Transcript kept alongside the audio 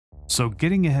So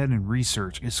getting ahead in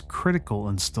research is critical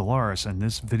in Stellaris, and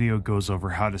this video goes over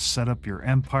how to set up your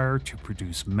empire to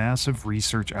produce massive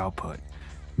research output.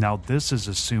 Now this is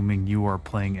assuming you are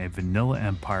playing a vanilla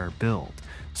empire build,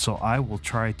 so I will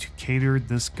try to cater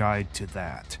this guide to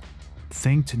that.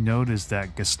 Thing to note is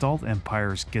that Gestalt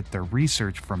empires get their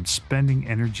research from spending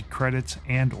energy credits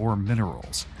and or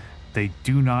minerals. They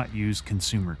do not use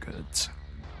consumer goods.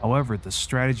 However, the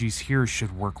strategies here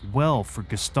should work well for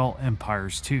Gestalt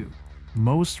empires too.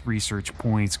 Most research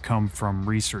points come from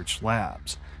research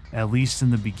labs, at least in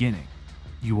the beginning.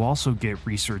 You also get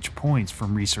research points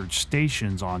from research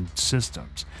stations on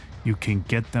systems. You can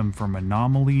get them from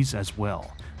anomalies as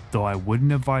well, though I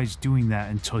wouldn't advise doing that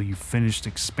until you finished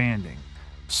expanding.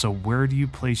 So where do you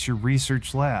place your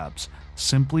research labs?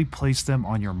 Simply place them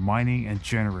on your mining and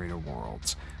generator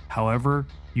worlds. However,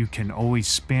 you can always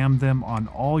spam them on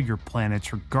all your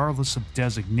planets regardless of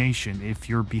designation if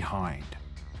you're behind.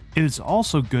 It is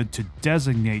also good to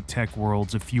designate tech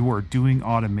worlds if you are doing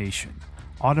automation.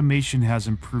 Automation has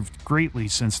improved greatly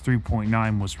since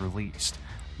 3.9 was released.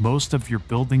 Most of your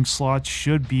building slots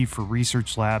should be for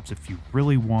research labs if you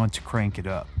really want to crank it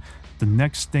up. The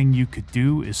next thing you could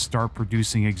do is start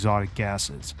producing exotic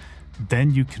gases.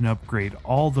 Then you can upgrade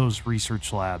all those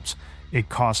research labs. It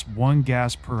costs 1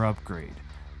 gas per upgrade.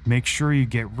 Make sure you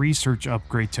get research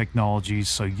upgrade technologies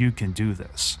so you can do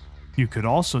this. You could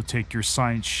also take your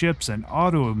science ships and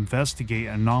auto-investigate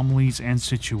anomalies and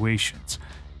situations.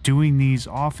 Doing these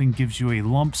often gives you a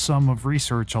lump sum of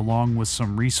research along with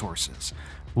some resources.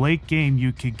 Late game,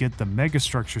 you could get the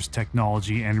megastructures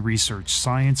technology and research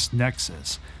science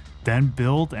nexus, then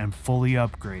build and fully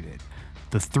upgrade it.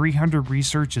 The 300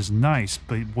 research is nice,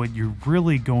 but what you're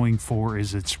really going for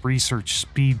is its research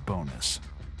speed bonus.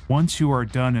 Once you are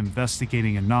done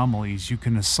investigating anomalies, you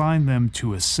can assign them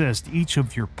to assist each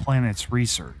of your planet's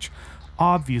research.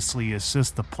 Obviously,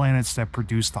 assist the planets that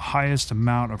produce the highest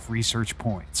amount of research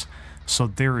points. So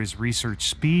there is research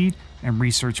speed and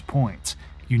research points.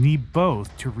 You need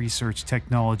both to research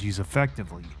technologies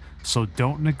effectively, so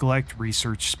don't neglect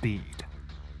research speed.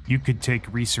 You could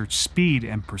take research speed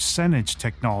and percentage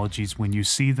technologies when you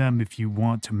see them if you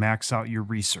want to max out your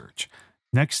research.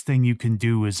 Next thing you can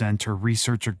do is enter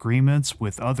research agreements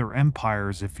with other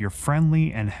empires if you're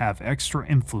friendly and have extra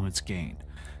influence gain.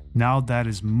 Now that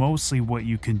is mostly what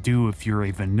you can do if you're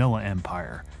a vanilla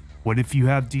empire. What if you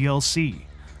have DLC?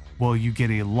 Well, you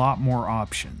get a lot more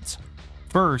options.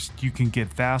 First, you can get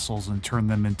vassals and turn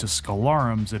them into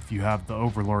Scholariums if you have the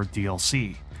Overlord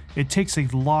DLC. It takes a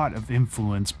lot of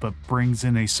influence but brings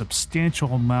in a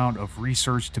substantial amount of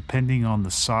research depending on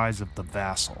the size of the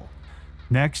vassal.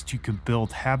 Next, you can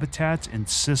build habitats and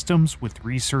systems with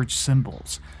research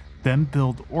symbols, then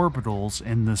build orbitals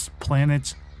in the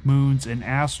planets, moons, and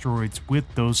asteroids with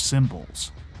those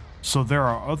symbols. So there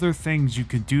are other things you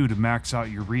can do to max out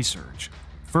your research.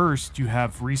 First, you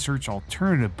have research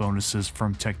alternative bonuses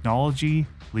from technology,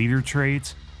 leader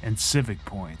traits, and civic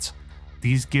points.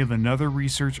 These give another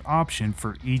research option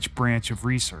for each branch of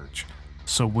research.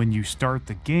 So when you start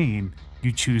the game,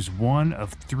 you choose one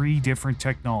of 3 different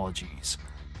technologies.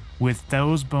 With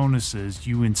those bonuses,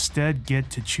 you instead get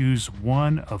to choose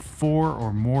one of 4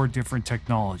 or more different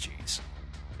technologies.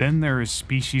 Then there is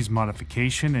species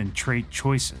modification and trait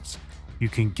choices. You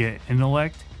can get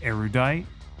intellect, erudite,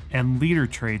 and leader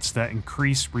traits that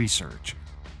increase research.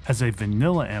 As a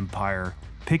vanilla empire,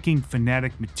 picking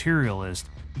fanatic materialist,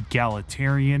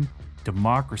 egalitarian,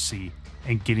 democracy,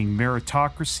 and getting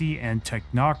meritocracy and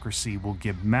technocracy will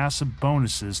give massive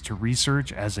bonuses to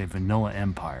research as a vanilla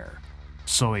empire.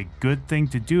 So a good thing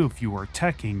to do if you are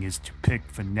teching is to pick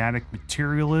fanatic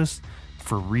materialist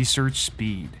for research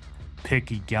speed.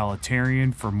 Pick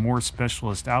egalitarian for more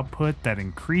specialist output that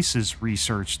increases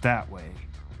research that way.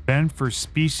 Then for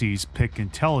species, pick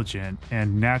intelligent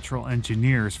and natural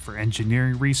engineers for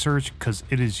engineering research because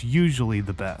it is usually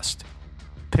the best.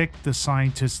 Pick the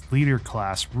scientist leader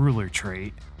class ruler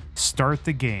trait, start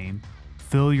the game,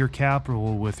 fill your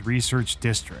capital with research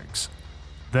districts.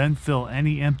 Then fill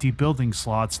any empty building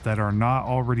slots that are not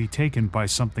already taken by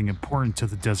something important to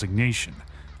the designation,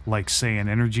 like say an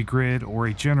energy grid or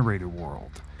a generator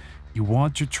world. You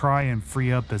want to try and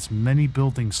free up as many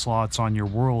building slots on your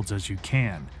worlds as you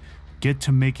can. Get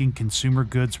to making consumer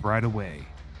goods right away.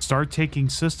 Start taking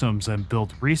systems and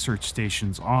build research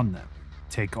stations on them.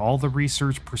 Take all the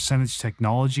research percentage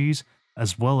technologies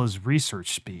as well as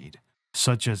research speed,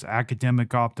 such as academic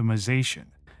optimization,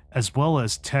 as well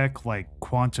as tech like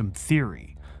quantum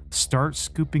theory. Start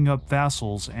scooping up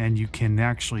vassals and you can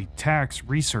actually tax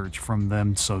research from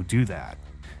them, so do that.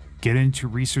 Get into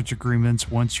research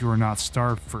agreements once you are not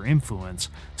starved for influence.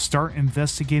 Start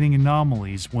investigating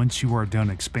anomalies once you are done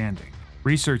expanding.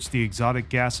 Research the exotic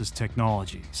gases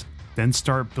technologies. Then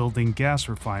start building gas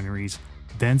refineries.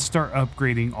 Then start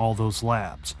upgrading all those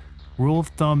labs. Rule of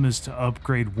thumb is to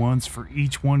upgrade once for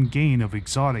each 1 gain of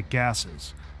exotic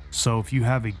gases. So if you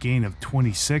have a gain of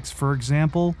 26, for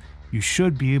example, you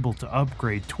should be able to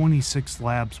upgrade 26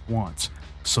 labs once.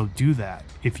 So do that.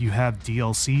 If you have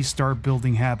DLC, start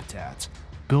building habitats.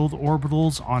 Build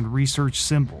orbitals on research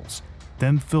symbols.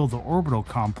 Then fill the orbital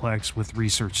complex with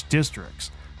research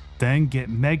districts. Then get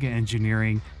mega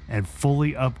engineering and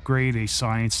fully upgrade a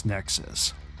science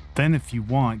nexus. Then if you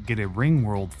want, get a ring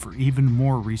world for even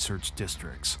more research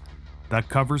districts. That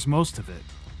covers most of it.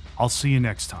 I'll see you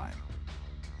next time.